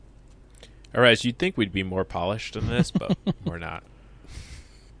All right, you'd think we'd be more polished than this, but we're not.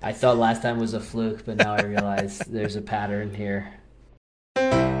 I thought last time was a fluke, but now I realize there's a pattern here.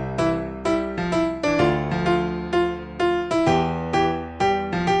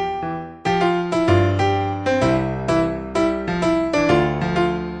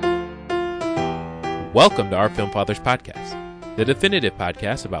 Welcome to Our Film Fathers Podcast, the definitive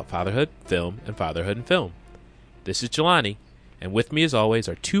podcast about fatherhood, film, and fatherhood in film. This is Jelani, and with me as always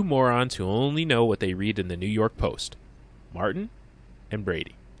are two morons who only know what they read in the New York Post, Martin and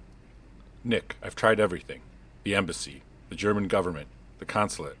Brady. Nick, I've tried everything. The embassy, the German government, the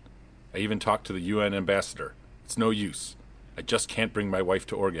consulate. I even talked to the UN ambassador. It's no use. I just can't bring my wife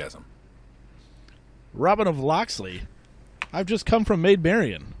to orgasm. Robin of Locksley, I've just come from Maid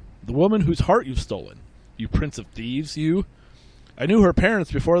Marian, the woman whose heart you've stolen. You prince of thieves, you. I knew her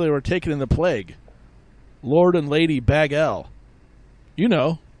parents before they were taken in the plague. Lord and Lady Bagel. You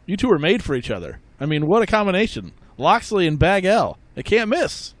know, you two were made for each other. I mean, what a combination. Locksley and Bagel. It can't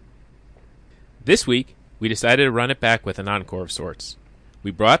miss. This week, we decided to run it back with an encore of sorts.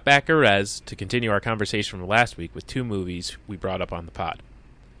 We brought back Erez to continue our conversation from last week with two movies we brought up on the pod.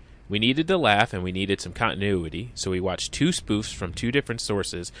 We needed to laugh and we needed some continuity, so we watched two spoofs from two different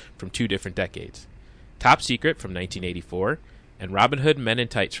sources from two different decades. Top Secret from 1984 and Robin Hood Men in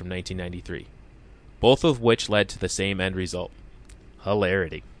Tights from 1993. Both of which led to the same end result.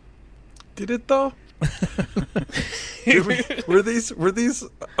 Hilarity. Did it though? Were these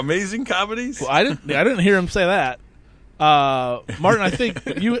amazing comedies? Well, I didn't hear him say that. Martin, I think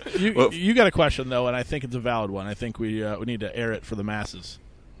you got a question though, and I think it's a valid one. I think we need to air it for the masses.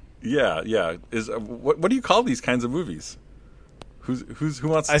 Yeah. Is what do you call these kinds of movies? Who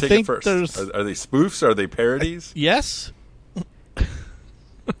wants to I take think it first? there's- Are they spoofs? Are they parodies? Yes.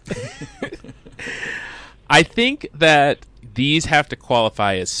 I think that these have to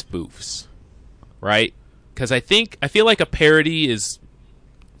qualify as spoofs, right? Because I feel like a parody is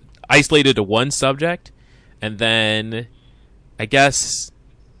isolated to one subject, and then I guess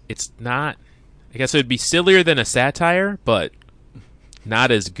it's not. I guess it would be sillier than a satire, but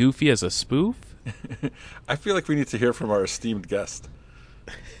not as goofy as a spoof. I feel like we need to hear from our esteemed guest.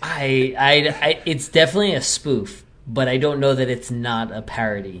 It's definitely a spoof, but I don't know that it's not a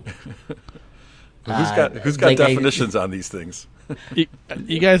parody. Who's got definitions on these things?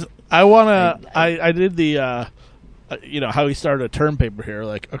 You guys, I did the, how he started a term paper here.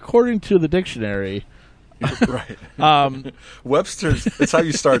 Like, according to the dictionary, Right. Webster's. It's how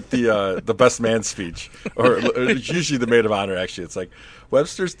you start the best man speech, or it's usually the maid of honor. Actually, it's like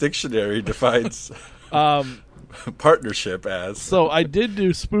Webster's dictionary defines partnership as. So I did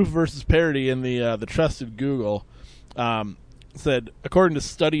do spoof versus parody in the trusted Google. Said, according to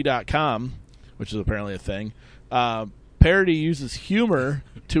study.com, which is apparently a thing, parody uses humor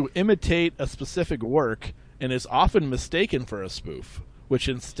to imitate a specific work and is often mistaken for a spoof, which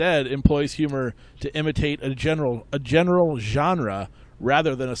instead employs humor to imitate a general genre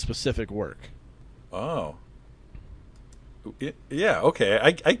rather than a specific work. Oh. Yeah, okay.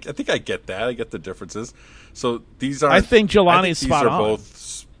 I think I get that. I get the differences. So these are. I think Jelani's spot on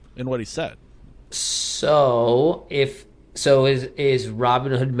both in what he said. So is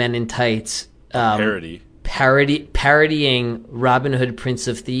Robin Hood Men in Tights parodying Robin Hood Prince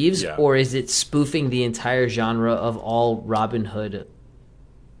of Thieves, or is it spoofing the entire genre of all Robin Hood?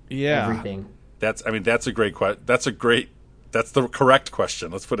 Yeah, everything. That's a great question. That's the correct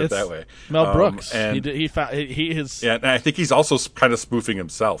question. Let's put it that way. Mel Brooks, and he is. Yeah, and I think he's also kind of spoofing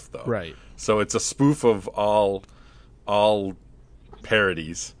himself, though. Right. So it's a spoof of all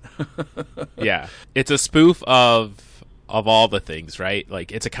parodies. Yeah, it's a spoof of all the things, right?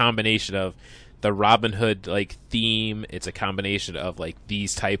 Like, it's a combination of the Robin Hood theme. It's a combination of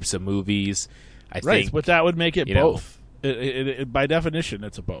these types of movies. I think, but that would make it both. It by definition,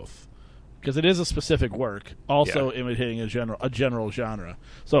 it's a both, because it is a specific work, also imitating a general genre.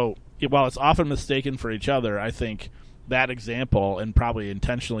 So while it's often mistaken for each other, I think that example, and probably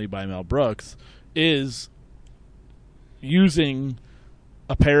intentionally by Mel Brooks, is using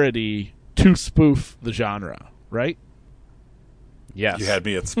a parody to spoof the genre, right? Yes. You had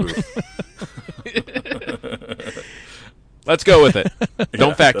me at spoof. Let's go with it.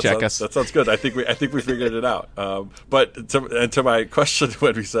 Don't fact check us. That sounds good. I think we figured it out. But to my question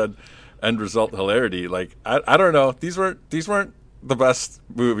when we said end result hilarity, I don't know. These weren't the best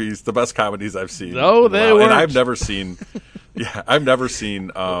movies, the best comedies I've seen. No, they weren't. And I've never seen. Yeah, I've never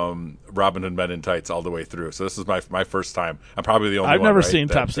seen Robin Hood Men in Tights all the way through. So this is my first time. I'm probably the only one. I've never right, seen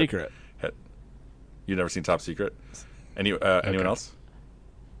Top Secret. You've never seen Top Secret? Anyone else?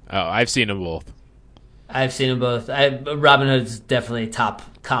 Oh, I've seen them both. I've seen them both. Robin Hood's definitely top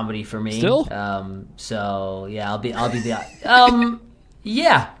comedy for me. Still? So yeah, I'll be the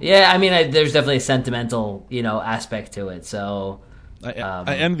yeah. I mean, there's definitely a sentimental aspect to it. So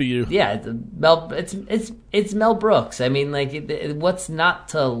I envy you. yeah, it's Mel Brooks. I mean, like what's not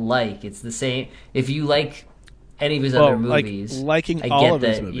to like? It's the same. If you like any of his other movies, liking I all get of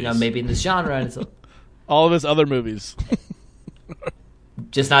his that movies. maybe in this genre, and it's all of his other movies.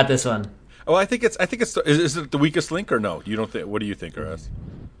 just not this one. Well, I think it's. Is it the weakest link or no? You don't think? What do you think, Erez?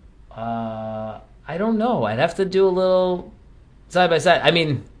 I don't know. I'd have to do a little side by side. I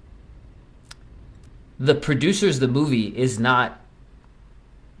mean, the producers of the movie is not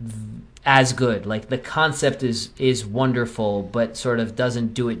as good. Like the concept is wonderful, but sort of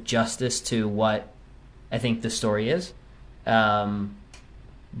doesn't do it justice to what I think the story is.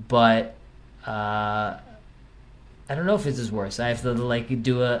 But I don't know if it's his worst. I have to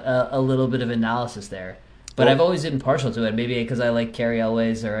do a little bit of analysis there. But I've always been partial to it. Maybe because I like Cary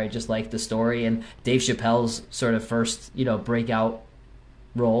Elwes, or I just like the story, and Dave Chappelle's sort of first breakout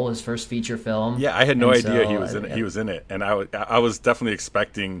role, his first feature film. Yeah, I had no idea he was in it. He was in it, and I was definitely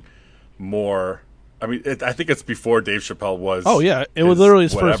expecting more. I mean, I think it's before Dave Chappelle was. Oh yeah, it was literally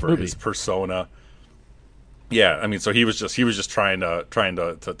his first movie. His persona. Yeah, I mean, so he was just trying to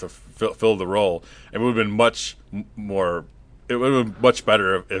fill the role. It would have been much more. It would have been much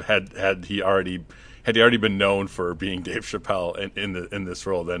better if had he already been known for being Dave Chappelle in this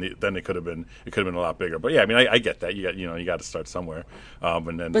role. Then it could have been a lot bigger. But yeah, I mean, I get that you got to start somewhere.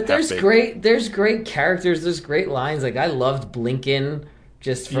 And then. But there's great characters. There's great lines. Like I loved Blinken.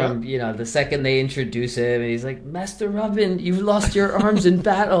 Just from, the second they introduce him, and he's like, Master Robin, you've lost your arms in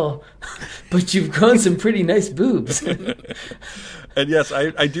battle, but you've grown some pretty nice boobs. And yes,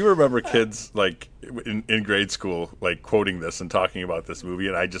 I do remember kids, like, in grade school, like, quoting this and talking about this movie,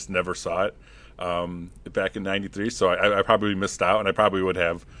 and I just never saw it back in 93, so I probably missed out, and I probably would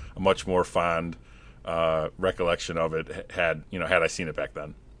have a much more fond recollection of it had I seen it back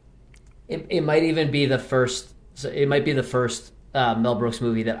then. It might even be the first... It might be the first... Mel Brooks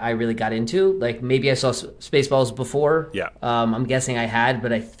movie that I really got into. Like maybe I saw Spaceballs before. Yeah. I'm guessing I had,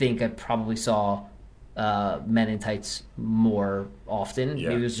 but I think I probably saw Men in Tights more often. Yeah.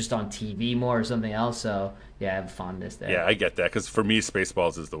 Maybe it was just on TV more or something else. So yeah, I have fondness there. Yeah, I get that because for me,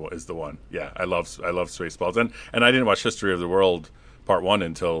 Spaceballs is the one. Yeah, I love Spaceballs, and I didn't watch History of the World Part 1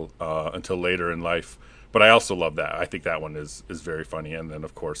 until later in life. But I also love that. I think that one is very funny, and then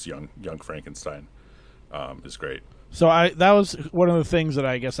of course Young Frankenstein is great. So that was one of the things that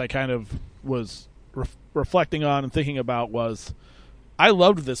I guess I kind of was reflecting on and thinking about was I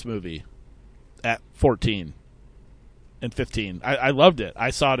loved this movie at 14 and 15. I loved it.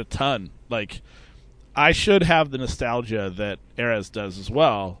 I saw it a ton. Like I should have the nostalgia that Erez does as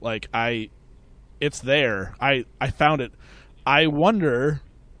well. Like it's there. I found it. I wonder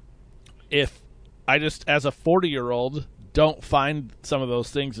if I just as a 40-year-old don't find some of those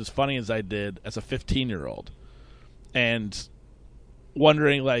things as funny as I did as a 15-year-old. And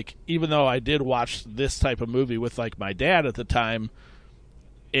wondering, like, even though I did watch this type of movie with, like, my dad at the time,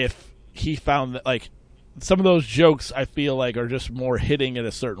 if he found that, like, some of those jokes I feel like are just more hitting in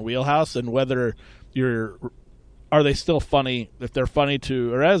a certain wheelhouse, and whether are they still funny? If they're funny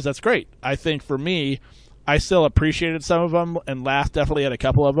to Erez, that's great. I think for me, I still appreciated some of them and laughed definitely at a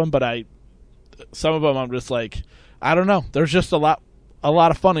couple of them, but some of them I'm just like, I don't know. There's just a lot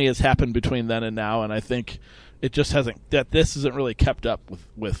of funny has happened between then and now, and I think it just this isn't really kept up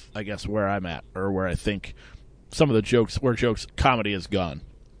with I guess where I'm at, or where I think some of the jokes comedy has gone.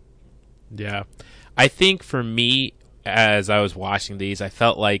 Yeah. I think for me, as I was watching these, I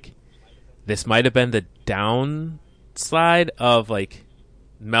felt like this might have been the downside of like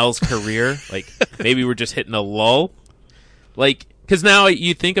Mel's career. Like maybe we're just hitting a lull. Like, because now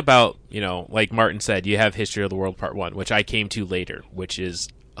you think about, like Martin said, you have History of the World Part 1, which I came to later, which is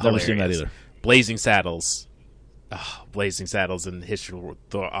hilarious. Never seen that either. Blazing Saddles. Oh, Blazing Saddles and History of the World,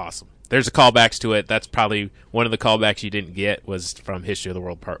 they're awesome. There's a callbacks to it. That's probably one of the callbacks you didn't get was from History of the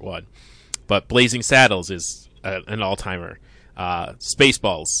World Part 1. But Blazing Saddles is an all-timer.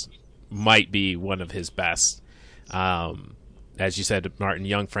 Spaceballs might be one of his best. As you said, Martin,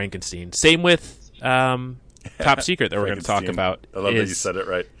 Young Frankenstein. Same with Top Secret that we're going to talk about. I love that you said it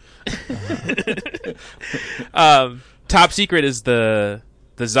right. Top Secret is the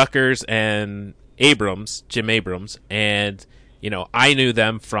Zuckers and Jim Abrams, and I knew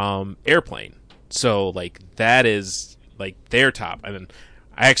them from Airplane, so like that is like their top. I mean,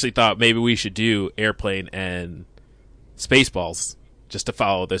 I actually thought maybe we should do Airplane and Spaceballs just to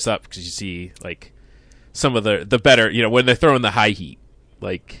follow this up, because you see like some of the better, when they're throwing the high heat,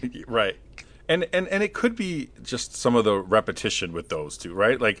 like right. and it could be just some of the repetition with those two,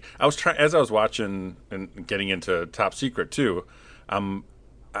 right? Like I was trying as I was watching and getting into Top Secret too. I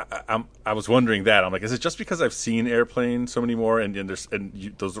was wondering that I'm like, is it just because I've seen Airplane so many more, and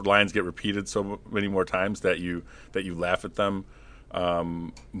those lines get repeated so many more times that you laugh at them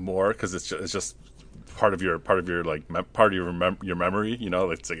more because it's just part of your like part of your memory, you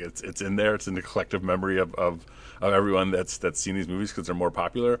know, it's like it's in there, it's in the collective memory of everyone that's seen these movies because they're more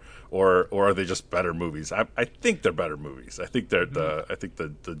popular, or are they just better movies? I think they're better movies. I think I think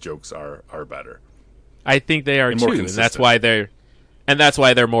the jokes are better. I think they are too, and that's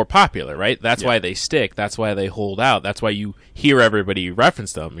why they're more popular, right? That's why they stick. That's why they hold out. That's why you hear everybody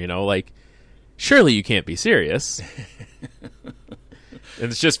reference them. You know, like surely you can't be serious.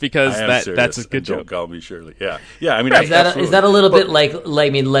 It's just because that's a good joke. Don't call me Shirley. Yeah. I mean, right. Is that a little bit like I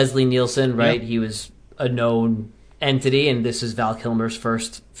mean, Leslie Nielsen, right? Yeah. He was a known entity, and this is Val Kilmer's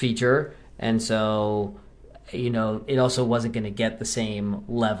first feature, and so you know, it also wasn't going to get the same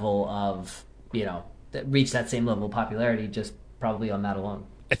level of reach that same level of popularity just probably on that alone.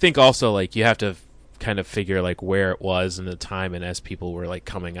 I think also like you have to kind of figure like where it was in the time, and as people were like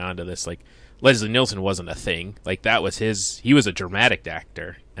coming onto this, like Leslie Nielsen wasn't a thing. Like that was he was a dramatic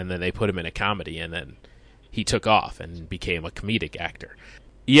actor, and then they put him in a comedy, and then he took off and became a comedic actor.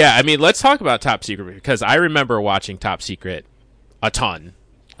 Yeah, I mean, let's talk about Top Secret, because I remember watching Top Secret a ton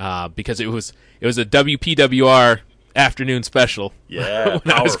because it was a WPWR afternoon special. Yeah,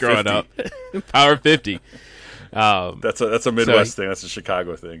 when I was growing 50. Up. Power 50. That's a Midwest thing. That's a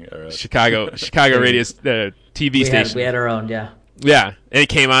Chicago thing. Chicago radio TV station. We had our own, yeah. Yeah, and it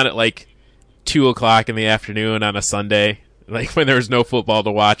came on at like 2:00 in the afternoon on a Sunday, like when there was no football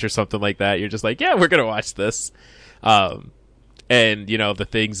to watch or something like that. You're just like, yeah, we're gonna watch this. And the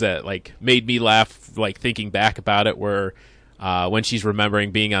things that like made me laugh, like thinking back about it, were when she's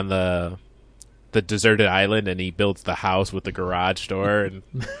remembering being on the deserted island and he builds the house with the garage door, and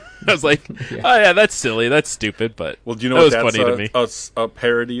I was like, oh yeah, that's silly, that's stupid, but well, do you know what that's funny to me? A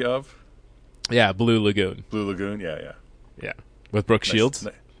parody of? Yeah, Blue Lagoon. Blue Lagoon, yeah, with Brooke Shields.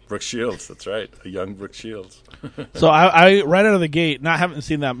 Brooke Shields, that's right, a young Brooke Shields. So I right out of the gate, not having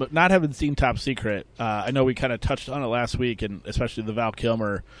seen Top Secret. I know we kind of touched on it last week, and especially the Val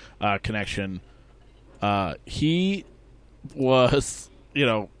Kilmer connection. He was,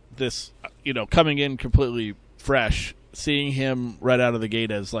 this, coming in completely fresh. Seeing him right out of the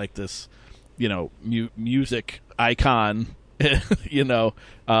gate as like this, music icon,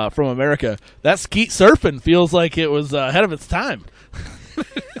 from America. That skeet surfing feels like it was ahead of its time.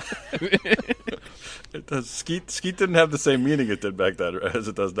 It does. Skeet didn't have the same meaning it did back then as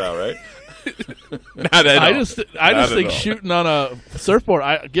it does now, right? Not at all. I just think shooting on a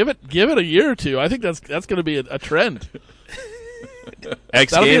surfboard. Give it a year or two. I think that's going to be a trend.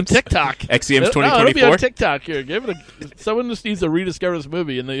 That'll be a TikTok. X Games 2024. It'll be on TikTok here. Someone just needs to rediscover this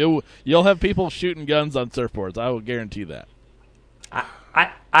movie, and you'll have people shooting guns on surfboards. I will guarantee that.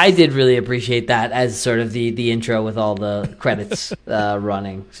 I did really appreciate that as sort of the intro with all the credits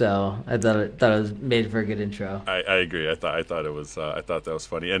running. So I thought it was made for a good intro. I agree. I thought it was. I thought that was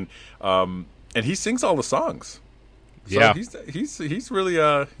funny, and he sings all the songs. So yeah, he's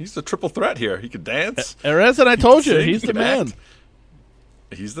really he's a triple threat here. He can dance. Erez, and I told you, he's the man. Act.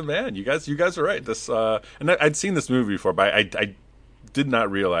 He's the man. You guys are right. This and I'd seen this movie before, but I did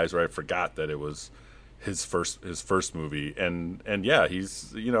not realize, or I forgot that it was his first movie, and yeah,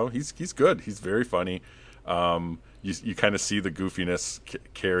 he's good. He's very funny. You kind of see the goofiness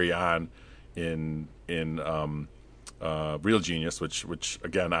carry on in Real Genius, which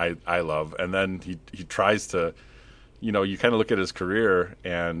again I love, and then he tries to, you kind of look at his career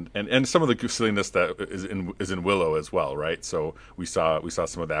and some of the silliness that is in Willow as well, right? So we saw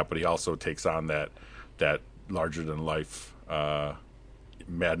some of that, but he also takes on that larger than life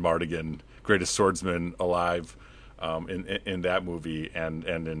Mad Mardigan, greatest swordsman alive, in that movie, and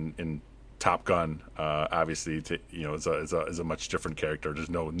in Top Gun, obviously, is a much different character. There's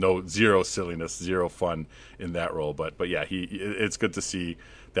zero silliness, zero fun in that role. But yeah, it's good to see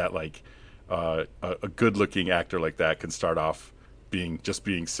that like a good looking actor like that can start off being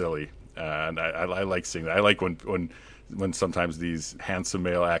silly, and I like seeing that. I like when sometimes these handsome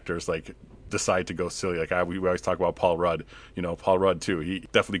male actors like decide to go silly. Like we always talk about Paul Rudd. Paul Rudd too. He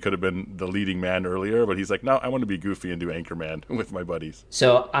definitely could have been the leading man earlier, but he's like, no, I want to be goofy and do Anchorman with my buddies.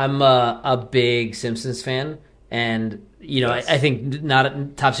 So I'm a big Simpsons fan, and yes. I think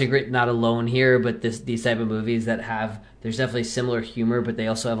not Top Secret, not alone here, but these type of movies that there's definitely similar humor, but they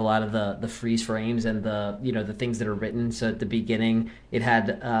also have a lot of the freeze frames and the things that are written. So at the beginning, it had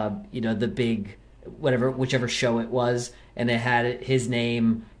the big whichever show it was, and it had his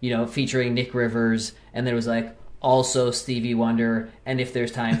name, featuring Nick Rivers, and there was like also Stevie Wonder, and if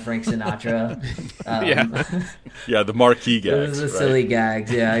there's time, Frank Sinatra. Yeah, the marquee gags. Those are silly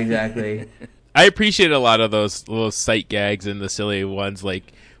gags. Yeah, exactly. I appreciate a lot of those little sight gags and the silly ones,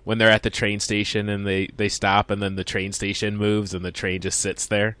 like when they're at the train station and they stop and then the train station moves and the train just sits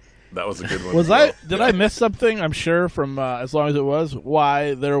there. That was a good one. Did I miss something? I'm sure from as long as it was,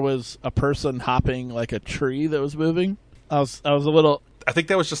 why there was a person hopping like a tree that was moving. I was a little. I think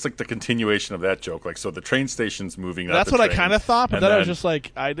that was just like the continuation of that joke. Like, so the train station's moving. That's what I kind of thought, but then I was just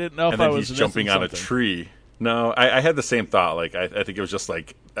like, I didn't know if I was he's jumping on something. a tree. No, I had the same thought. Like, I think it was just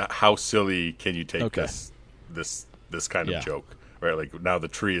like, how silly can you take this kind of joke, right? Like, now the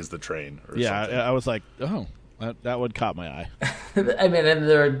tree is the train. Or something. I was like, oh. That one caught my eye.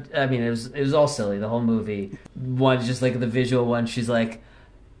 It was all silly. The whole movie. One, just like the visual one. She's like,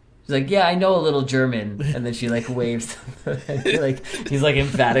 yeah, I know a little German, and then she like waves, like he's like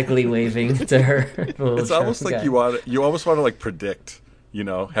emphatically waving to her. It's almost like you almost want to like predict.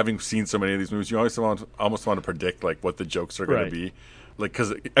 Having seen so many of these movies, you almost want to predict like what the jokes are going to be. Like,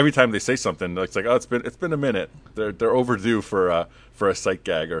 because every time they say something, it's like, oh, it's been a minute. They're overdue for a sight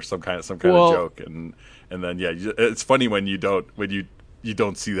gag or some kind of joke, and then it's funny when you don't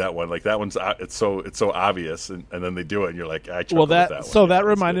see that one. Like that one's it's so obvious, and then they do it, and you're like, I chuckled with that one. So that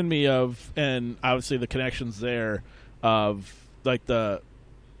reminded me of, and obviously the connections there of like the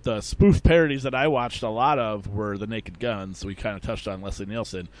spoof parodies that I watched a lot of were the Naked Gun. So we kind of touched on Leslie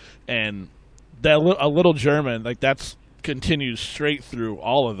Nielsen, and that a little German, like that's continues straight through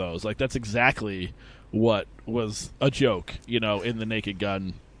all of those. Like that's exactly what was a joke, in the Naked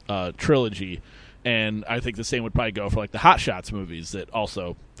Gun trilogy. And I think the same would probably go for like the Hot Shots movies that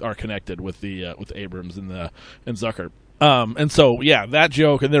also are connected with the with Abrams and Zucker. And so that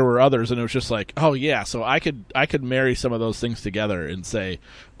joke, and there were others, and it was just like, oh yeah, so I could marry some of those things together and say,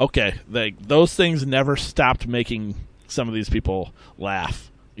 okay, those things never stopped making some of these people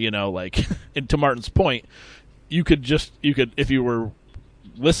laugh. Like, and to Martin's point, you could if you were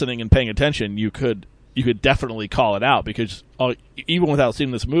listening and paying attention, you could definitely call it out, because even without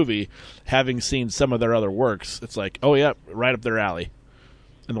seeing this movie, having seen some of their other works, it's like, oh yeah, right up their alley.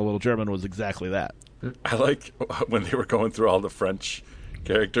 And The Little German was exactly that. I like when they were going through all the French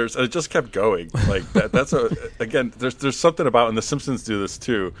characters, and it just kept going. Like that's again, there's something about, and the Simpsons do this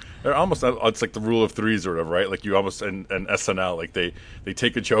too. They're almost, it's like the rule of threes or whatever, right? Like you almost, and SNL, like they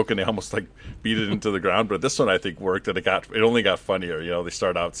take a joke and they almost like beat it into the ground. But this one I think worked, and it only got funnier. They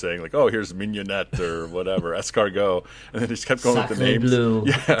start out saying like, oh, here's mignonette or whatever, escargot, and then they just kept going with the names. Bleu,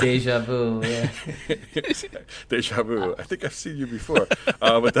 Deja vu, yeah. Deja vu. I think I've seen you before.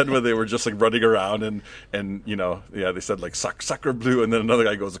 But then when they were just like running around and they said like sacre bleu, and then another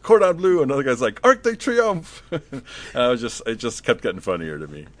guy goes cordon bleu, another guy's like Arc de Triomphe. It just kept getting funnier to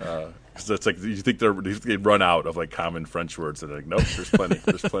me, because it's like you think they'd run out of like common French words, and they're like, nope, there's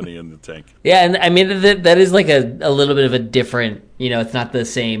plenty in the tank. Yeah, and I mean that is like a little bit of a different, it's not the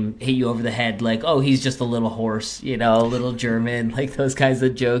same hit you over the head like, oh, he's just a little horse, a little German, like those kinds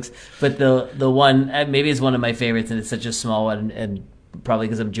of jokes. But the one, maybe it's one of my favorites, and it's such a small one, and probably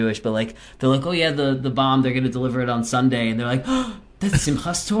because I'm Jewish, but like they're like, oh yeah, the bomb, they're going to deliver it on Sunday, and they're like, oh, that's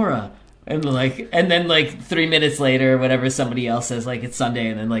Simchas Torah. And then 3 minutes later, whatever, somebody else says like it's Sunday,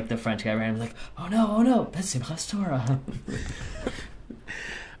 and then like the French guy ran like, oh no, that's Simchas Torah.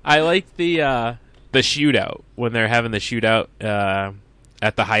 I like the shootout when they're having the shootout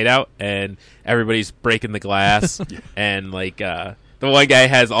at the hideout, and everybody's breaking the glass, and like the one guy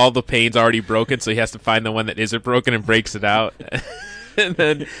has all the panes already broken, so he has to find the one that isn't broken and breaks it out. And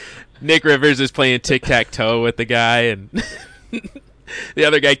then Nick Rivers is playing tic-tac-toe with the guy, and the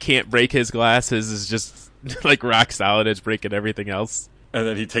other guy can't break his glass. His is just like rock solid. It's breaking everything else. And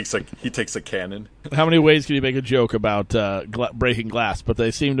then he takes a cannon. How many ways can you make a joke about breaking glass? But they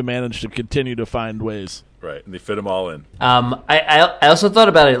seem to manage to continue to find ways. Right, and they fit them all in. I also thought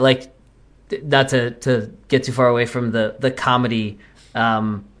about it, like, not to get too far away from the comedy,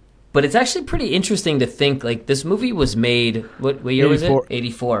 but it's actually pretty interesting to think, like, this movie was made, what year 84. Was it?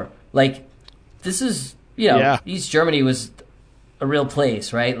 84. Like, this is, East Germany was a real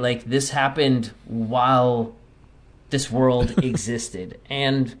place, right? Like, this happened while this world existed.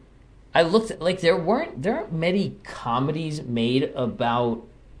 And I looked at, like, there aren't many comedies made about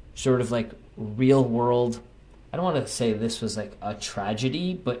sort of, like, real world. I don't want to say this was, like, a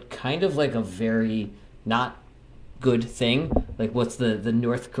tragedy, but kind of like a very not good thing. Like, what's the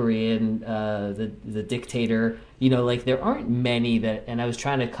North Korean, the dictator, like, there aren't many that, and I was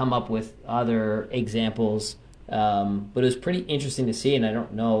trying to come up with other examples, but it was pretty interesting to see, and I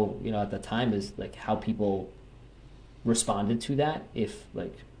don't know, at the time, is like how people responded to that. If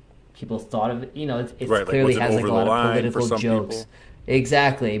like people thought of it, it Right, like, clearly was it has like over a the lot of line for political some jokes. people?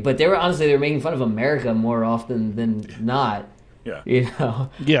 Exactly, but they were making fun of America more often than not. Yeah. Yeah.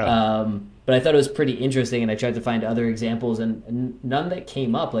 But I thought it was pretty interesting, and I tried to find other examples, and none that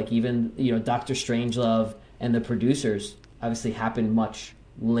came up. Like even Doctor Strangelove and the producers obviously happened much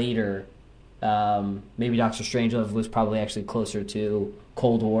later. Maybe Doctor Strangelove was probably actually closer to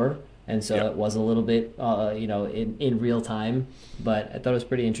Cold War, and so it was a little bit in real time. But I thought it was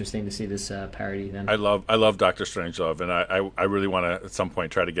pretty interesting to see this parody. Then I love Doctor Strangelove, and I really want to at some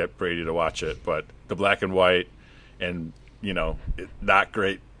point try to get Brady to watch it. But the black and white, and not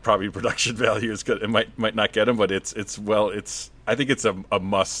great probably production value is good. It might not get him, but it's I think it's a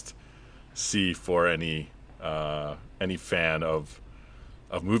must see for any fan of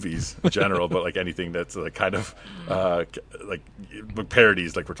movies in general, but like anything that's like kind of like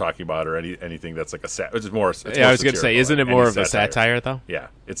parodies, like we're talking about, or anything that's like it's more. It's I more was going to say, isn't it more of a satire though? Yeah,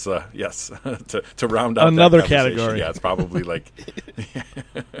 it's yes. to round out Another that conversation, category. Yeah, it's probably like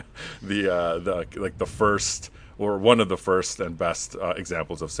the first or one of the first and best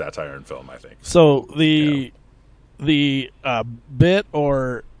examples of satire in film, I think. So the bit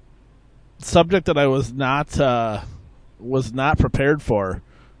or subject that I was not prepared for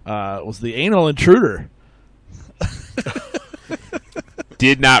was the anal intruder.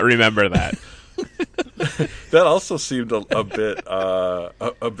 Did not remember that. That also seemed a bit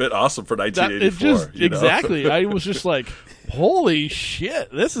awesome for 1984. Exactly. I was just like, holy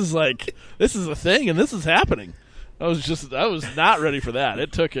shit! This is a thing, and this is happening. I was not ready for that.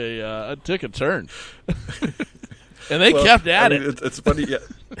 It took a turn, and they kept at it. It's funny, yeah.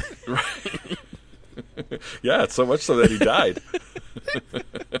 Right. Yeah, it's so much so that he died.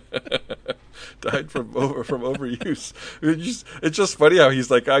 Died from overuse. It's just funny how he's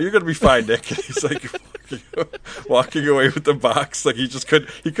like, "Oh, you're gonna be fine, Nick." And he's like walking away with the box, like he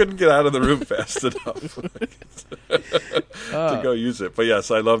couldn't get out of the room fast enough to go use it. But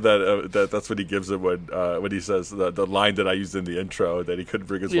yes, I love that. That's what he gives him when he says the line that I used in the intro, that he couldn't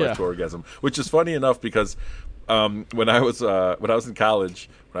bring his wife to orgasm, which is funny enough because when I was in college,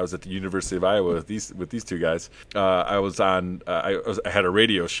 when I was at the University of Iowa with these two guys, I had a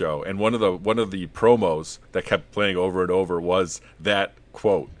radio show, and one of the promos that kept playing over and over was that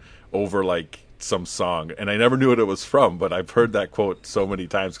quote over like some song, and I never knew what it was from, but I've heard that quote so many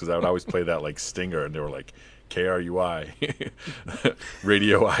times because I would always play that like stinger, and they were like, KRUI,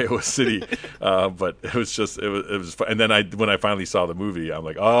 Radio Iowa City. But it was fun. And then when I finally saw the movie, I'm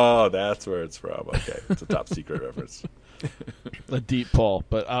like, oh, that's where it's from. Okay, it's a top secret reference. A deep pull,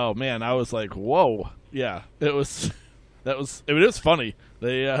 but oh man, I was like, whoa, yeah, it was funny.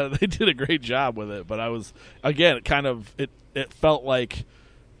 They did a great job with it, but I was, again, it felt like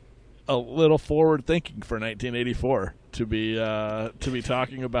a little forward thinking for 1984 to be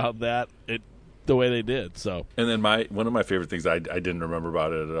talking about that the way they did. So, and then one of my favorite things I didn't remember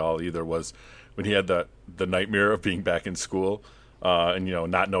about it at all either was when he had the nightmare of being back in school and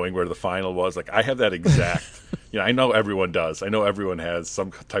not knowing where the final was. Like I have that exact. I know everyone does. I know everyone has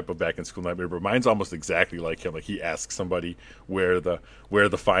some type of back in school nightmare, but mine's almost exactly like him. Like he asks somebody where the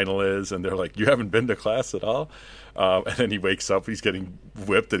final is, and they're like, "You haven't been to class at all." And then he wakes up, he's getting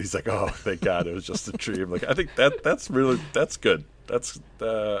whipped, and he's like, "Oh, thank God, it was just a dream." Like I think that's good. That's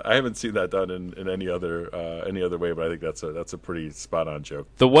I haven't seen that done in any other way, but I think that's a pretty spot on joke.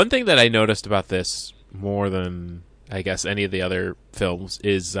 The one thing that I noticed about this more than I guess any of the other films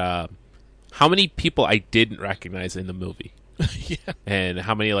is how many people I didn't recognize in the movie. Yeah. And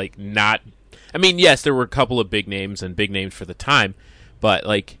how many like not. I mean, yes, there were a couple of big names and big names for the time, but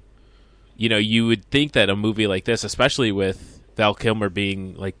like you would think that a movie like this, especially with Val Kilmer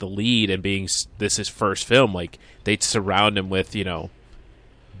being like the lead and being this his first film, like they'd surround him with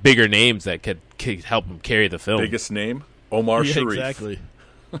bigger names that could help him carry the film. Biggest name, Omar Sharif. Exactly.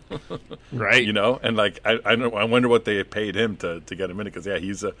 Right. And like I wonder what they paid him to get him in it, because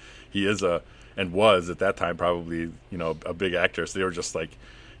he is and was at that time probably a big actor. So they were just like,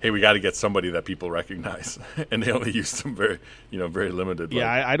 hey, we got to get somebody that people recognize, and they only used them very very limited.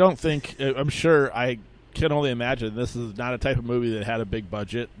 Yeah, I don't think. I'm sure. I can only imagine this is not a type of movie that had a big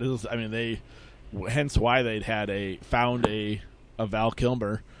budget. Hence why they'd found a Val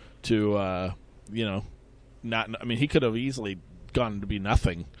Kilmer to not. I mean, he could have easily gone to be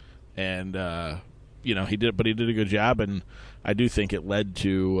nothing, and he did a good job, and I do think it led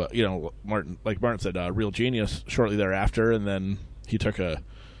to Martin said, real genius shortly thereafter, and then he took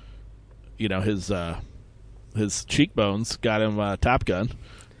his cheekbones got him Top Gun,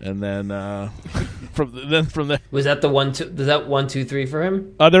 And then from there, Was that the 1, 2? Was that 1, 2, 3 for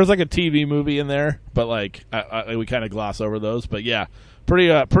him? there was like a TV movie in there, but like we kind of gloss over those. But yeah,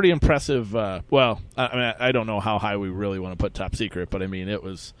 pretty impressive. Well, I mean, I don't know how high we really want to put Top Secret, but I mean, it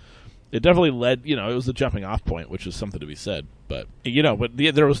definitely led. It was a jumping off point, which is something to be said. But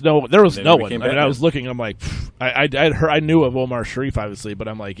there was no one. I mean, I was looking. I'm like, I knew of Omar Sharif obviously, but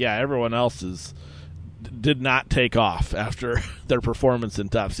I'm like, yeah, everyone else did not take off after their performance in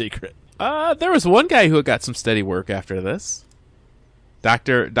Top Secret. There was one guy who got some steady work after this.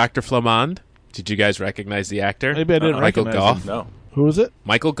 Dr. Flamand. Did you guys recognize the actor? Maybe I didn't Michael recognize Gough. him. No. Who was it?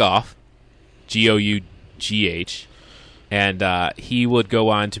 Michael Gough. Gough. And he would go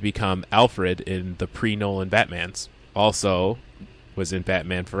on to become Alfred in the pre-Nolan Batmans. Also was in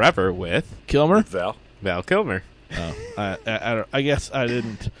Batman Forever with Kilmer? Val Kilmer. Oh, I guess I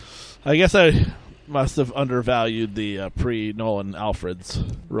didn't. I guess I must have undervalued the pre-Nolan Alfred's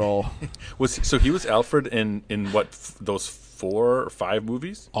role. So he was Alfred in what those 4 or 5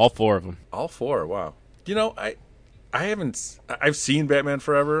 movies? All 4 of them. All 4. Wow. I've seen Batman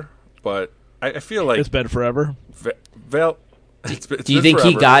Forever, but I feel like It's been forever. Val. Do you think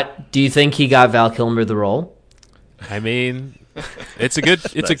he got Val Kilmer the role? I mean, it's a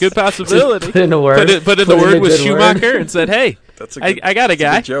good possibility. Put in a word. Put in the word with Schumacher and said, "Hey, I got a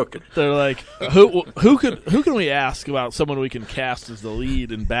guy." Good joke. They're like, who can we ask about someone we can cast as the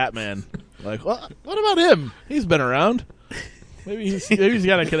lead in Batman? Like, what about him? He's been around. Maybe he's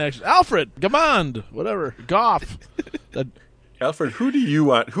got a connection. Alfred, Gamond, whatever, Gough. Alfred, who do you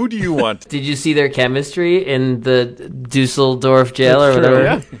want? Did you see their chemistry in the Dusseldorf jail or Sure, whatever?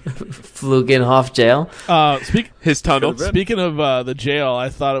 yeah. Flugenhof jail. His tunnel. Speaking of the jail, I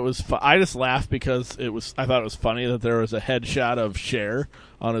thought it was. I just laughed because I thought it was funny that there was a headshot of Cher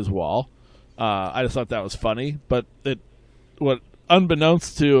on his wall. I just thought that was funny, but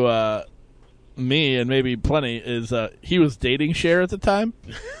unbeknownst to me and maybe plenty is he was dating Cher at the time.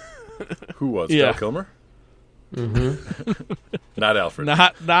 Who was Yeah. Val Kilmer? Mm-hmm. Not Alfred.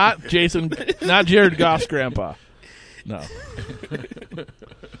 Not Jason. Not Jared Goff's grandpa. No.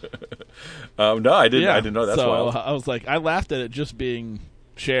 No, I didn't. Yeah. I didn't know. That's so wild. I was like, I laughed at it just being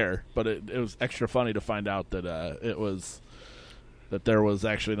Cher, but it was extra funny to find out that that there was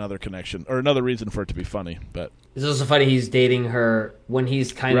actually another connection or another reason for it to be funny. But It's also funny he's dating her when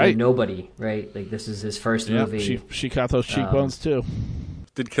he's kind Right. of nobody, right? Like this is his first yeah, movie. she caught those cheekbones too.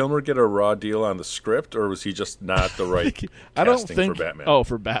 Did Kilmer get a raw deal on the script, or was he just not the right I don't casting think for Batman? Oh,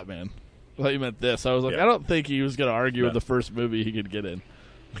 for Batman. I thought you meant this. I was like, Yeah. I don't think he was going to argue with No. the first movie he could get in.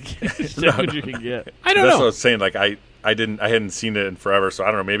 Take No, what no. you can get. I don't That's what I know. was saying. Like I hadn't seen it in forever, so I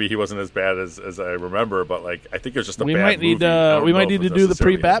don't know. Maybe he wasn't as bad as I remember, but like I think it was just a We bad might need movie. I don't we know might if need it to was do the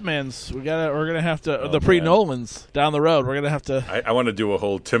necessarily- pre-Batmans. We're gonna have to the man. pre-Nolans down the road. We're gonna have to. I want to do a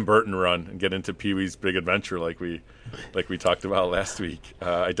whole Tim Burton run and get into Pee-wee's Big Adventure like we talked about last week.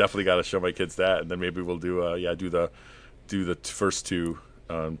 I definitely got to show my kids that, and then maybe we'll do the first 2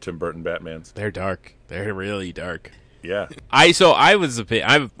 Tim Burton Batmans. They're dark. They're really dark. Yeah, I've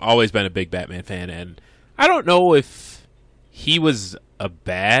always been a big Batman fan, and I don't know if he was a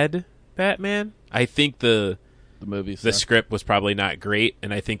bad Batman. I think the movies. script was probably not great,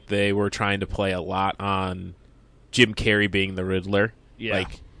 and I think they were trying to play a lot on Jim Carrey being the Riddler. Yeah.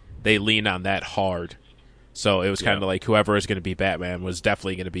 Like they lean on that hard. So it was kind of like whoever was going to be Batman was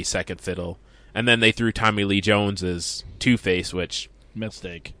definitely going to be second fiddle. And then they threw Tommy Lee Jones as Two-Face, which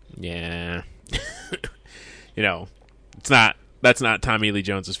mistake. yeah. That's not Tommy Lee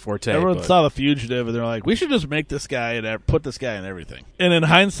Jones's forte. Everyone but saw The Fugitive, and they're like, we should just make this guy and put this guy in everything. And in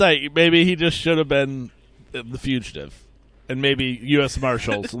hindsight, maybe he just should have been The Fugitive, and maybe U.S.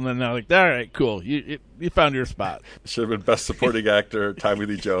 Marshals. And then they're like, all right, cool, you found your spot. should have been Best Supporting Actor Tommy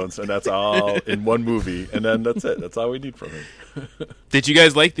Lee Jones, and that's all in one movie, and then that's it. That's all we need from him. Did you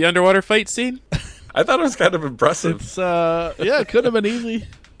guys like the underwater fight scene? I thought it was kind of impressive. It's it could have been easy.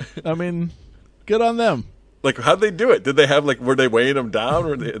 I mean, good on them. Like, how'd they do it? Did they have were they weighing him down,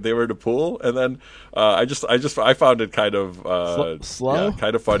 or they were in a pool? And then I found it kind of slow, yeah,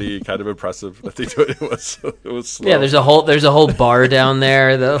 kind of funny, kind of impressive that they do it. It was slow. Yeah, there's a whole bar down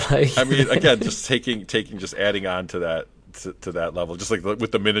there that like. I mean, again, just just adding on to that to that level, just like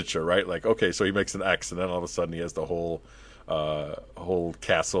with the miniature, right? Like, okay, so he makes an X, and then all of a sudden he has the whole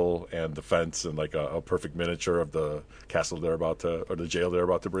castle and the fence and like a perfect miniature of the castle or the jail they're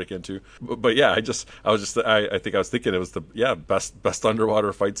about to break into. But yeah, I think I was thinking it was the best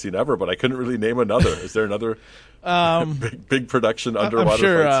underwater fight scene ever, but I couldn't really name another. Is there another big production underwater I'm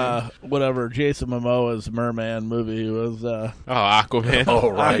sure fight scene? whatever Jason Momoa's Merman movie was Aquaman. Oh,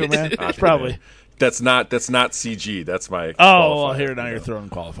 right. Aquaman. Aquaman. Probably That's not CG. That's my. Oh, well, here now you're throwing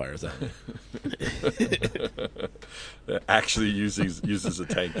qualifiers at me. Actually uses a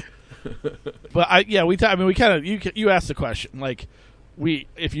tank. But we kind of you asked the question, like,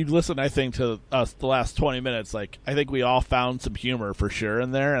 if you listen, I think, to us the last 20 minutes, like, I think we all found some humor for sure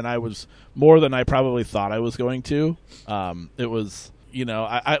in there, and I was more than I probably thought I was going to. It was,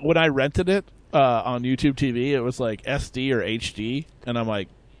 I when I rented it on YouTube TV, it was like SD or HD, and I'm like,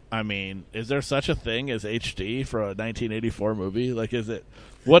 I mean, is there such a thing as HD for a 1984 movie? Like, is it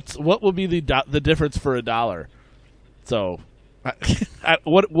what will be the difference for $1? So,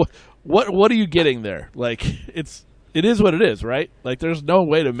 what are you getting there? Like, it is what it is, right? Like, there's no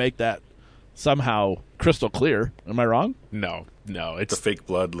way to make that somehow crystal clear. Am I wrong? No. The fake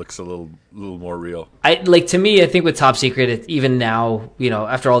blood looks a little more real. To me, I think with Top Secret, even now,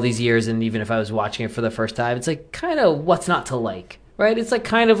 after all these years, and even if I was watching it for the first time, it's like kind of what's not to like, right? It's like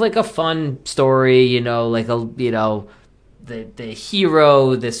kind of like a fun story, like the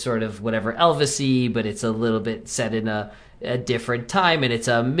hero, this sort of whatever Elvis-y, but it's a little bit set in a different time, and it's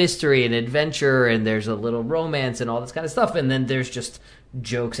a mystery and adventure, and there's a little romance and all this kind of stuff, and then there's just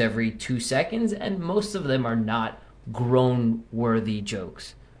jokes every 2 seconds, and most of them are not grown worthy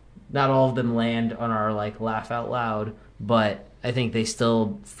jokes. Not all of them land on our like laugh out loud, but I think they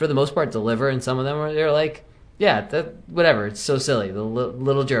still, for the most part, deliver, and some of them they're like, yeah, that whatever, it's so silly, the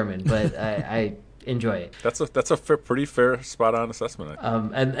little German, but I enjoy it. That's a pretty fair, spot on assessment.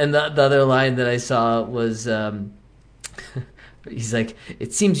 And the other line that I saw was, he's like,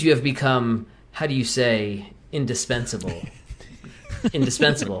 it seems you have become, how do you say, indispensable.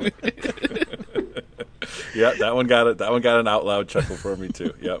 Indispensable. Yeah, that one got it. That one got an out loud chuckle for me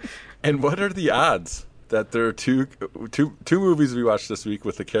too. Yep. And what are the odds that there are two movies we watched this week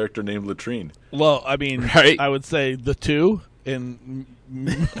with a character named Latrine? Well, I mean, right? I would say the two in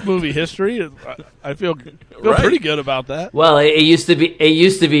movie history. I feel right. Pretty good about that. Well, it used to be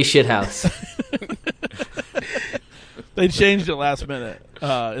Shithouse. They changed it last minute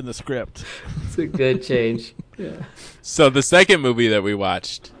in the script. It's a good change. Yeah. So the second movie that we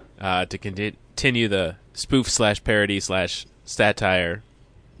watched to continue the spoof/parody/satire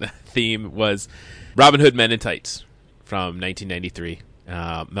theme was Robin Hood Men in Tights from 1993.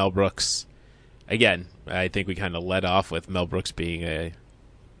 Mel Brooks. Again, I think we kind of led off with Mel Brooks being a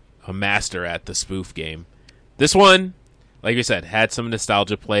master at the spoof game. This one, like we said, had some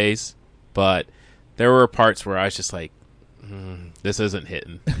nostalgia plays, but there were parts where I was just like, this isn't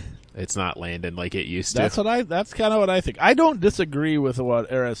hitting. It's not landing like it used to. That's kind of what I think. I don't disagree with what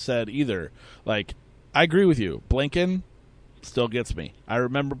Erez said either. Like, I agree with you. Blinken still gets me. I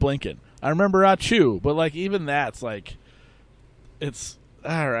remember Blinken. I remember Achoo, but like even that's like, it's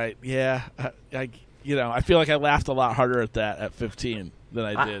all right. Yeah, I feel like I laughed a lot harder at that at 15 than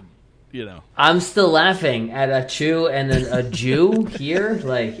I did. I'm still laughing at Achoo and then a Jew here.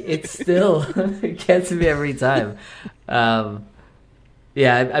 Like, it still it gets me every time.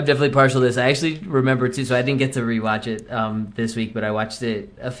 Yeah, I'm definitely partial to this. I actually remember, too, so I didn't get to rewatch it this week, but I watched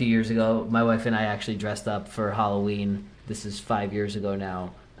it a few years ago. My wife and I actually dressed up for Halloween, this is 5 years ago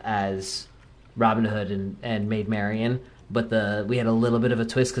now, as Robin Hood and Maid Marian. But we had a little bit of a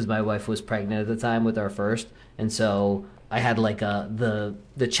twist because my wife was pregnant at the time with our first, and so I had like the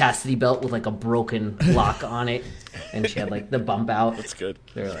chastity belt with like a broken lock on it, and she had like the bump out. That's good.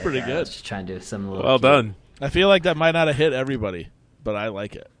 Like, pretty good. Just trying to do some little. Well done. I feel like that might not have hit everybody, but I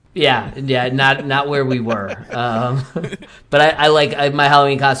like it. Yeah, not where we were. But I like my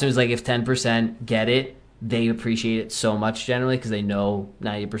Halloween costume is like if 10% get it, they appreciate it so much generally because they know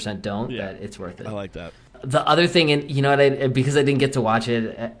 90% don't that it's worth it. I like that. The other thing, and you know what, because I didn't get to watch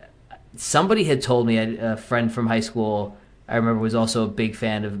it, somebody had told me, a friend from high school, I remember, was also a big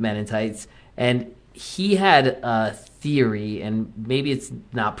fan of Men in Tights, and he had a theory, and maybe it's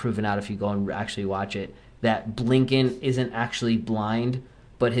not proven out if you go and actually watch it, that Blinken isn't actually blind,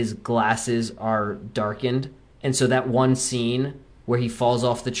 but his glasses are darkened. And so that one scene where he falls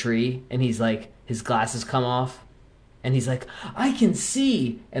off the tree and he's like, his glasses come off and he's like, I can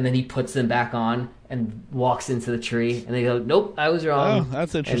see. And then he puts them back on and walks into the tree and they go, nope, I was wrong. Oh,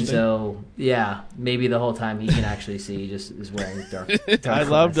 that's interesting. And so, yeah, maybe the whole time he can actually see, he just is wearing dark I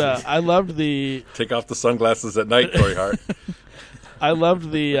loved the... Take off the sunglasses at night, Corey Hart. I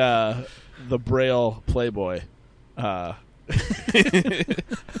loved the Braille Playboy. It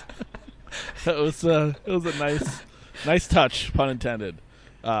was a nice touch, pun intended.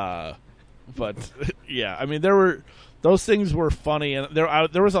 But yeah, I mean, those things were funny, and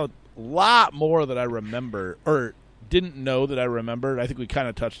there was a lot more that I remember or didn't know that I remembered. I think we kind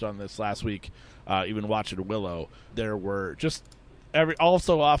of touched on this last week, even watching Willow. There were just all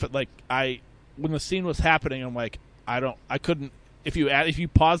so often, like when the scene was happening, I'm like, I couldn't. If you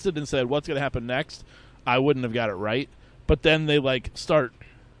paused it and said what's going to happen next, I wouldn't have got it right. But then they like start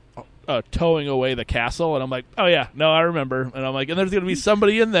towing away the castle, and I'm like, oh yeah, no, I remember. And I'm like, and there's going to be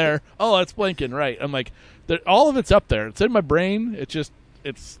somebody in there. Oh, that's Blinken, right? I'm like, all of it's up there. It's in my brain. It's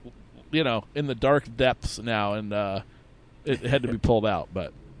in the dark depths now, and it had to be pulled out.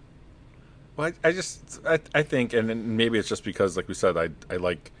 But well, I think, and then maybe it's just because, like we said, I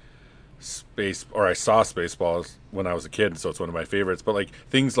like space, or I saw Spaceballs when I was a kid, so it's one of my favorites. But like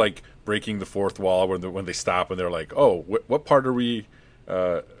things like breaking the fourth wall when they stop and they're like, oh, what part are we?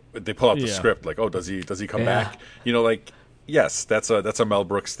 They pull out the script, like, oh, does he come back? Like, yes, that's a Mel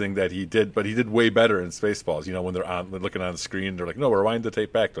Brooks thing that he did, but he did way better in Spaceballs. When they're looking on the screen, they're like, no, we're rewinding the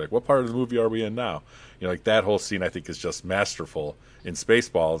tape back. They're like, what part of the movie are we in now? Like that whole scene, I think, is just masterful in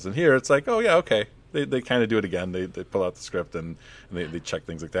Spaceballs. And here, it's like, oh yeah, okay. They kind of do it again. They pull out the script and they check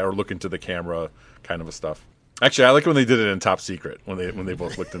things like that, or look into the camera, kind of a stuff. Actually, I like when they did it in Top Secret when they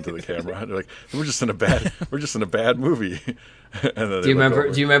both looked into the camera. They're like, we're just in a bad movie. And then do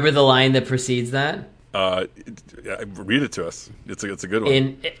you remember the line that precedes that? Read it to us. It's a good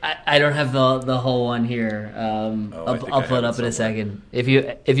one. I don't have the whole one here. I'll pull it up in a second. If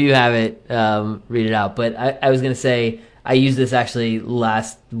you have it, read it out. But I was gonna say, I used this actually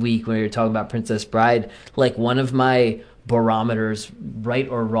last week when we were talking about Princess Bride. Like, one of my barometers, right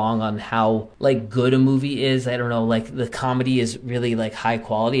or wrong, on how like good a movie is. I don't know. Like, the comedy is really like high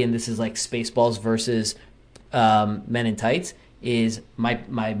quality, and this is like Spaceballs versus Men in Tights. Is my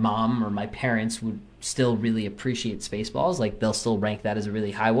mom or my parents would still really appreciate Spaceballs. Like, they'll still rank that as a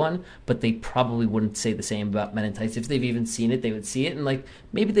really high one, but they probably wouldn't say the same about Men in Tights. If they've even seen it, they would see it and like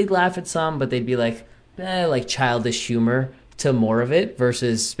maybe they'd laugh at some, but they'd be like, like childish humor to more of it.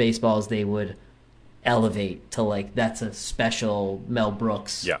 Versus Spaceballs, they would elevate to like, that's a special Mel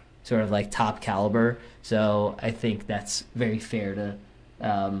Brooks sort of like top caliber. So I think that's very fair to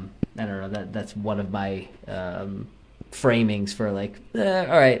I don't know, that's one of my framings for like, all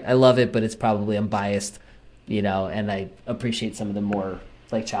right, I love it, but it's probably unbiased, and I appreciate some of the more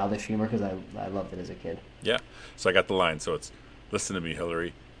like childish humor because I loved it as a kid. Yeah. So I got the line. So it's, listen to me,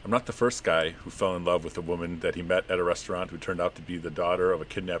 Hillary. I'm not the first guy who fell in love with a woman that he met at a restaurant who turned out to be the daughter of a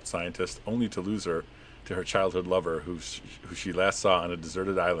kidnapped scientist, only to lose her to her childhood lover who she last saw on a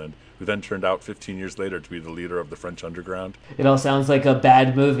deserted island, who then turned out 15 years later to be the leader of the French underground. It all sounds like a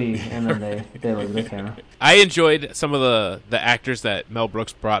bad movie, and then they look at the camera. I enjoyed some of the actors that Mel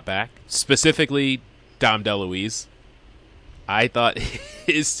Brooks brought back, specifically Dom DeLuise. I thought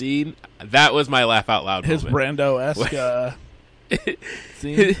his scene, that was my laugh out loud his moment. Brando-esque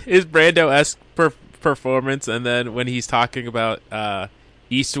scene. His Brando-esque performance, and then when he's talking about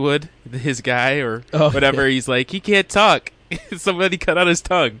Eastwood, his guy, or whatever, he's like, he can't talk. Somebody cut out his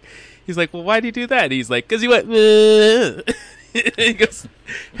tongue. He's like, well, why'd he do that? And he's like, because he went, he goes,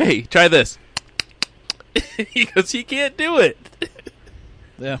 hey, try this. He goes, he can't do it.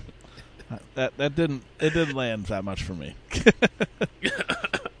 Yeah. It didn't land that much for me.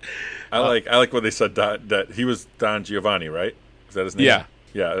 I like when they said that he was Don Giovanni, right? Is that his name?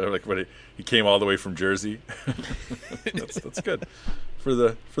 Yeah. Like when he came all the way from Jersey. That's good for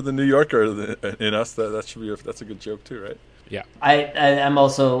the New Yorker in us. That should be that's a good joke too, right? Yeah. I'm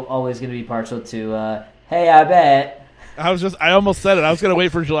also always going to be partial to hey, I bet. I almost said it. I was going to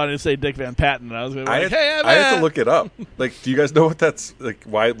wait for Jelani to say Dick Van Patten, and I was going to be like, hey, I bet. I had to look it up. Like, do you guys know what that's like?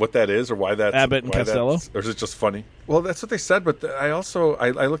 What that is, or why that's Abbott and Costello? Or is it just funny? Well, that's what they said, but I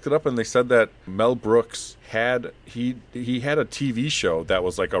looked it up, and they said that Mel Brooks had he had a TV show that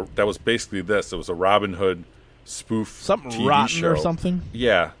was like that was basically this. It was a Robin Hood spoof, something TV rotten show. Or something.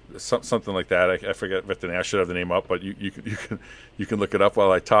 Yeah, something like that. I forget if the name. I should have the name up, but you can look it up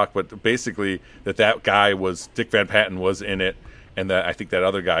while I talk. But basically, that guy was Dick Van Patten was in it, and that I think that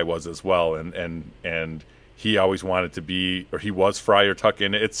other guy was as well. And he always wanted to be, or he was Friar Tuck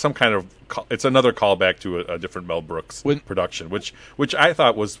in it. It's some kind of it's another callback to a different Mel Brooks production, which I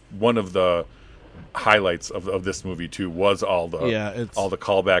thought was one of the highlights of this movie too, was all the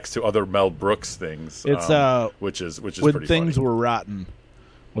callbacks to other Mel Brooks things. It's which is when pretty Things funny. Were Rotten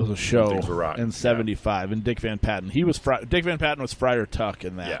was a show in '75, and Dick Van Patten. Dick Van Patten was Friar Tuck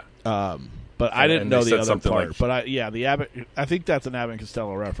in that. Yeah. But I didn't know the other part. Like, but the Abbott. I think that's an Abbott and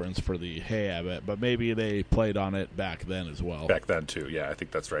Costello reference for the Hey Abbott. But maybe they played on it back then as well. Back then too. Yeah, I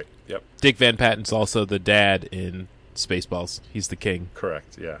think that's right. Yep. Dick Van Patten's also the dad in Spaceballs. He's the king.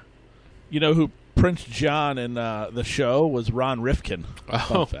 Correct. Yeah. You know who Prince John in the show was? Ron Rifkin.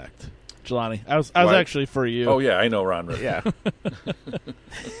 Fun fact. Jelani, I was actually for you. Oh yeah, I know Ron Rifkin.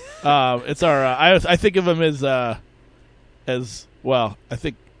 Yeah. It's our. I think of him as well. I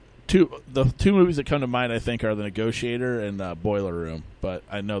think the two movies that come to mind, I think, are The Negotiator and Boiler Room. But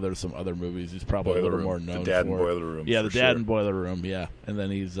I know there's some other movies he's probably a little more known the Dad for. in Boiler Room. Yeah, the for Dad sure. in Boiler Room. Yeah, and then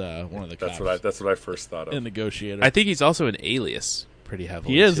he's one of the cops. That's what I first thought of. in Negotiator. I think he's also an Alias pretty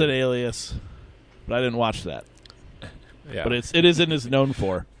heavily. he is too. an Alias, but I didn't watch that. Yeah. But it isn't as known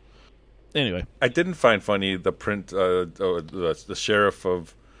for. Anyway, I didn't find funny the the sheriff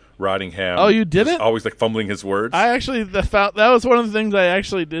of Rottingham. Oh, you didn't? was always like fumbling his words. I actually that was one of the things I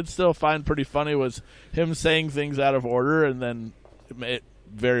actually did still find pretty funny was him saying things out of order and then it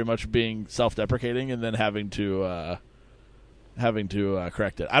very much being self-deprecating and then having to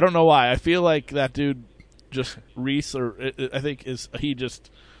correct it. I don't know why. I feel like that dude just Reese I think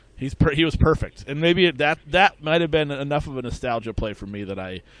he was perfect, and maybe that might have been enough of a nostalgia play for me that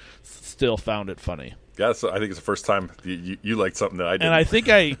I still found it funny. Yeah, so I think it's the first time you liked something that I didn't. And I think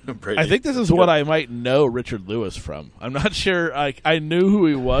I think this is what I might know Richard Lewis from. I'm not sure. I knew who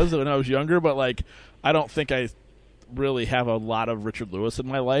he was when I was younger, but I don't think I really have a lot of Richard Lewis in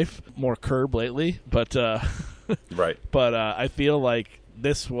my life. More Curb lately, but right. But I feel like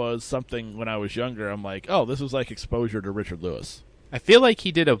this was something when I was younger. I'm like, oh, this was like exposure to Richard Lewis. I feel like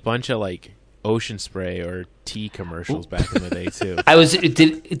he did a bunch of Ocean Spray or tea commercials back in the day too.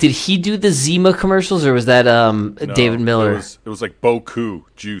 Did he do the Zima commercials or was that No, David Miller? It was like Boku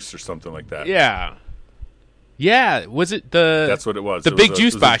juice or something like that. Yeah. Yeah, was it the That's what it was. The It big was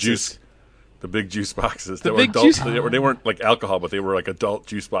juice it was boxes. The big juice boxes. The They were big adult, juice- they weren't like alcohol, but they were like adult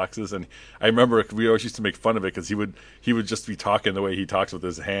juice boxes. And I remember we always used to make fun of it because he would just be talking the way he talks with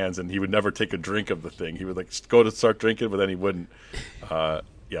his hands, and he would never take a drink of the thing. He would go to start drinking, but then he wouldn't.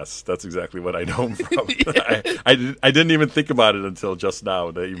 Yes, that's exactly what I know him from. I didn't even think about it until just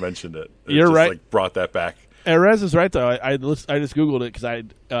now that you mentioned it. You're just, right. Brought that back. Erez is right though. I just googled it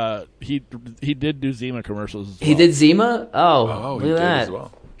because he did do Zima commercials. As well. He did Zima? Oh, Look he at did that. as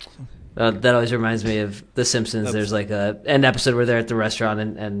well. That always reminds me of The Simpsons. There's an episode where they're at the restaurant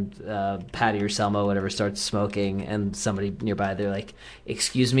and Patty or Selma, whatever, starts smoking, and somebody nearby, they're like,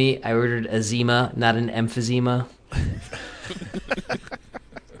 "Excuse me, I ordered a Zima, not an emphysema."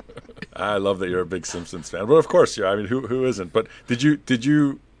 I love that you're a big Simpsons fan. Well, of course, yeah. I mean, who isn't? But did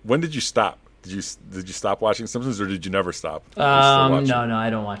you? When did you stop? Did you stop watching Simpsons, or did you never stop? No, I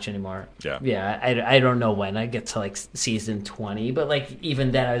don't watch anymore. Yeah. I don't know when I get to season 20, but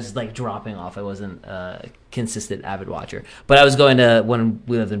even then I was dropping off. I wasn't a consistent avid watcher. But I was going to, when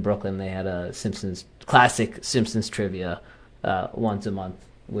we lived in Brooklyn, they had a classic Simpsons trivia once a month,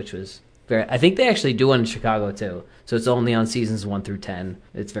 which was very. I think they actually do one in Chicago too. So it's only on seasons 1 through 10.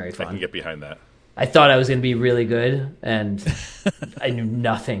 It's very fun. I can get behind that. I thought I was going to be really good, and I knew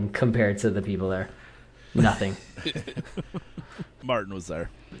nothing compared to the people there. Nothing. Martin was there.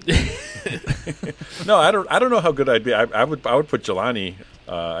 No, I don't know how good I'd be. I would put Jelani.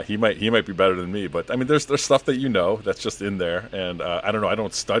 He might be better than me, but I mean, there's stuff that that's just in there, and I don't know. I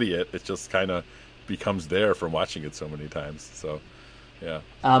don't study it. It just kind of becomes there from watching it so many times. So, yeah.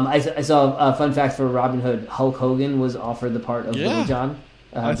 I saw a fun fact for Robin Hood. Hulk Hogan was offered the part of Little John.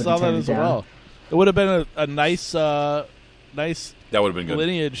 I but he saw that turned it as down. well. It would have been a nice That would have been good.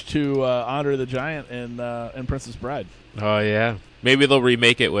 lineage to honor the Giant in Princess Bride. Oh yeah. Maybe they'll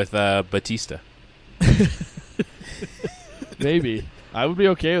remake it with Batista. Maybe. I would be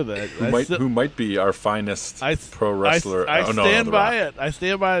okay with that. Who might be our finest pro wrestler? I no, stand The by Rock. it. I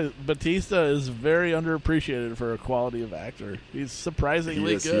stand by it. Batista is very underappreciated for a quality of actor. He's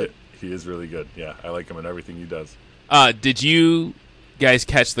surprisingly good. He is really good. Yeah, I like him in everything he does. Did you guys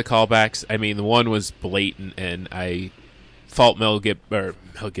catch the callbacks? I mean, the one was blatant, and I fault Mel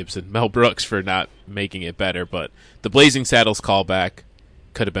Brooks for not making it better, but the Blazing Saddles callback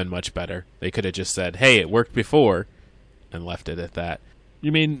could have been much better. They could have just said, "Hey, it worked before," and left it at that.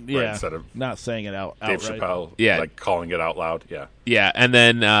 You mean, Right, yeah, instead of not saying it out Dave outright. Chappelle, Yeah. calling it out loud. Yeah, Yeah, and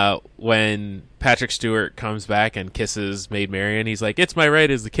then when Patrick Stewart comes back and kisses Maid Marian, he's like, "It's my right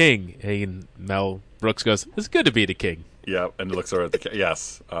as the king." And Mel Brooks goes, "It's good to be the king." yeah, and he looks over at the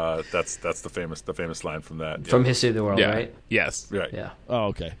yes. That's the famous line from that. From yeah. History of the World, Yeah. right? Yes. Right. Yeah. Oh,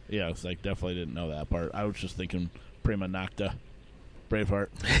 okay. Yeah, it's definitely didn't know that part. I was just thinking Prima Nocta, Braveheart.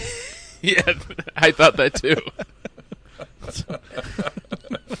 Yeah, I thought that too. That's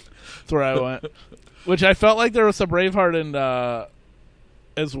where I went. Which I felt like there was some Braveheart in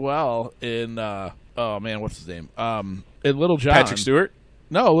as well in oh man, what's his name? In Little John. Patrick Stewart?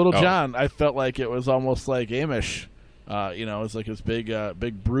 No, Little Oh. John. I felt like it was almost like Amish. It's like this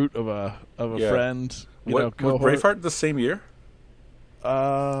big brute of a Yeah. friend. Was cohort. Braveheart the same year?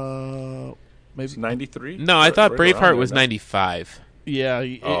 Maybe. 93? No, I thought Right around Braveheart there, was no? 95. Yeah,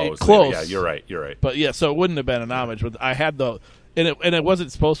 Oh, close. Yeah, you're right. But yeah, so it wouldn't have been an homage. But I had and it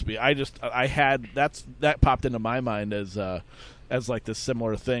wasn't supposed to be. I had that popped into my mind as like this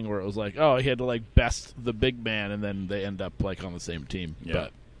similar thing where it was like, oh, he had to like best the big man, and then they end up like on the same team. Yeah.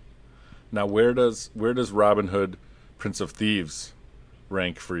 But Now, where does Robin Hood, Prince of Thieves,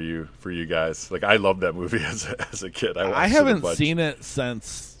 rank for you guys? Like, I loved that movie as a kid. I haven't seen it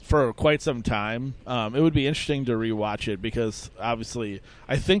since for quite some time. It would be interesting to rewatch it because obviously,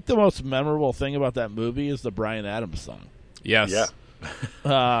 I think the most memorable thing about that movie is the Bryan Adams song. Yes. Yeah.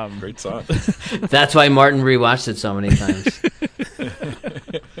 Great song. That's why Martin rewatched it so many times.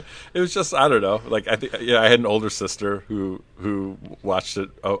 It was just, I don't know. Like, I think, I had an older sister who watched it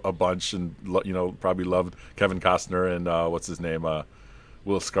a bunch and probably loved Kevin Costner and what's his name,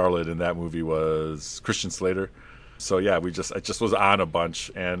 Will Scarlet in that movie was Christian Slater. So yeah, it just was on a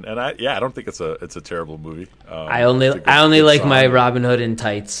bunch, and I don't think it's a terrible movie. I only like my Robin Hood in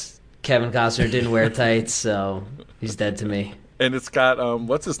tights. Kevin Costner didn't wear tights, so he's dead to me. And it's got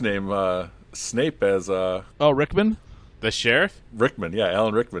what's his name, Snape as Rickman. The sheriff? Rickman, yeah,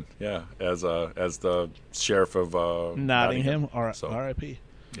 Alan Rickman, yeah, as the sheriff of Nottingham. So, R.I.P.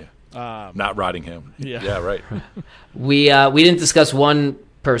 Yeah, not Rottingham. Yeah, right. We didn't discuss one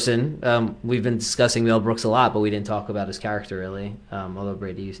person. We've been discussing Mel Brooks a lot, but we didn't talk about his character really. Although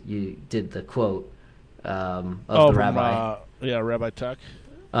Brady, you did the quote of the rabbi. Rabbi Tuck.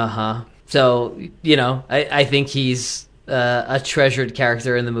 So I think he's a treasured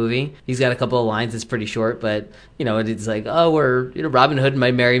character in the movie. He's got a couple of lines that's pretty short, but it's like, oh, we're Robin Hood and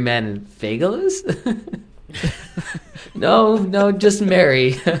my merry men, and Fagel is no, just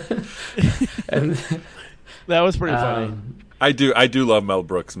Mary. And that was pretty funny. I do love Mel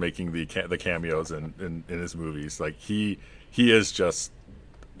Brooks making the cameos in his movies. Like he is just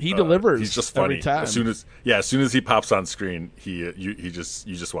he delivers. He's just funny every time. As soon as he pops on screen, you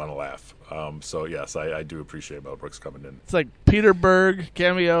just want to laugh. So yes, I do appreciate Mel Brooks coming in. It's like Peter Berg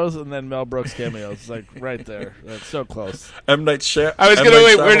cameos and then Mel Brooks cameos. It's like right there. That's so close. M. Night Shyamalan. I was going to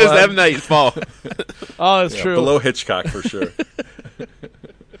wait. Where does M. Night fall? Oh, it's true. Below Hitchcock for sure.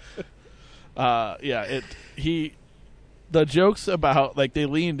 The jokes about like they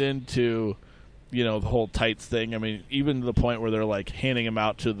leaned into, the whole tights thing. I mean, even to the point where they're like handing them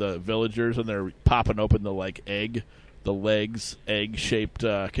out to the villagers and they're popping open the like egg-shaped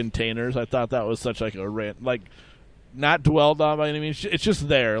containers. I thought that was such like a rant, like not dwelled on by any means. It's just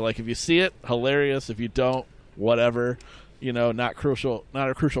there. Like if you see it, hilarious. If you don't, whatever. Not a crucial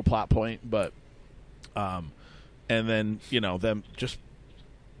plot point, but and then them just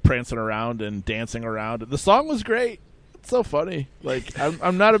prancing around and dancing around. The song was great. It's so funny. Like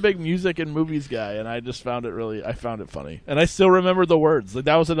I'm not a big music and movies guy, and I just found it funny, and I still remember the words. Like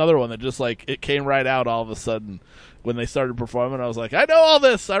that was another one that just like it came right out all of a sudden when they started performing. I was like, I know all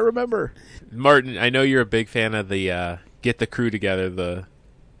this. I remember. Martin, I know you're a big fan of the get the crew together,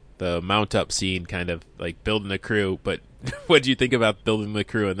 the mount up scene, kind of like building the crew. But what do you think about building the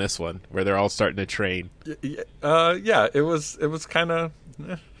crew in this one, where they're all starting to train? Yeah, it was kind of.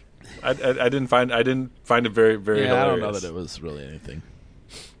 I didn't find it very very hilarious. I don't know that it was really anything.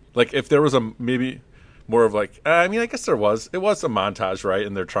 Like if there was maybe more of like I guess it was a montage, right?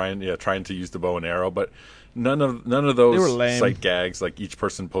 And they're trying to use the bow and arrow, but none of those sight gags, like each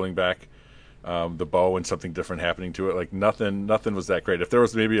person pulling back the bow and something different happening to it. Like nothing was that great. If there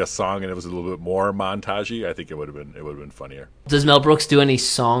was maybe a song and it was a little bit more montagey, I think it would have been funnier. Does Mel Brooks do any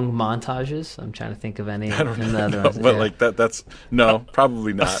song montages? I'm trying to think of any. I don't know, but like that's no,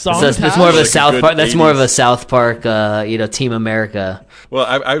 probably not. It's more of a South Park. That's more of a South Park, Team America. Well,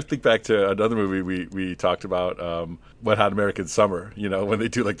 I think back to another movie we talked about, Wet Hot American Summer. When they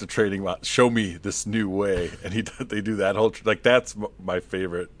do like the training, show me this new way, and they do that whole like that's my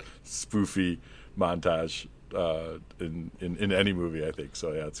favorite spoofy montage in any movie, I think.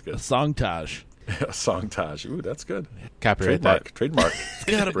 So yeah, it's good. A songtage. A songtage. Ooh, that's good. Copyright that. Trademark.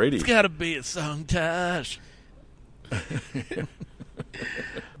 Brady. It's gotta be a songtage.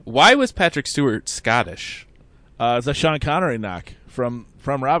 Why was Patrick Stewart Scottish? It's a Sean Connery knock from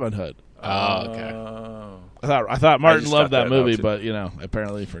Robin Hood. Oh, okay. I thought Martin loved that movie, but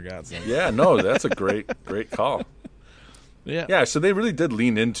apparently he forgot something. Yeah, no, that's a great call. Yeah. So they really did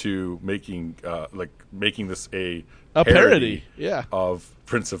lean into making this a parody, of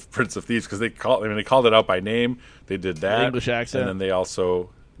Prince of Thieves, because they called it out by name. They did that the English accent, and then they also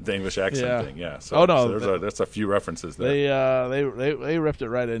the English accent thing. Yeah. So, there's a few references there. They ripped it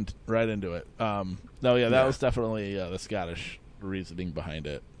right into it. That was definitely the Scottish reasoning behind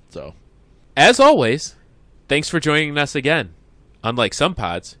it. So, as always, thanks for joining us again. Unlike some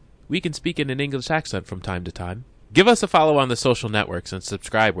pods, we can speak in an English accent from time to time. Give us a follow on the social networks and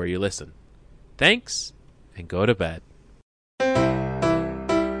subscribe where you listen. Thanks, and go to bed. Bye.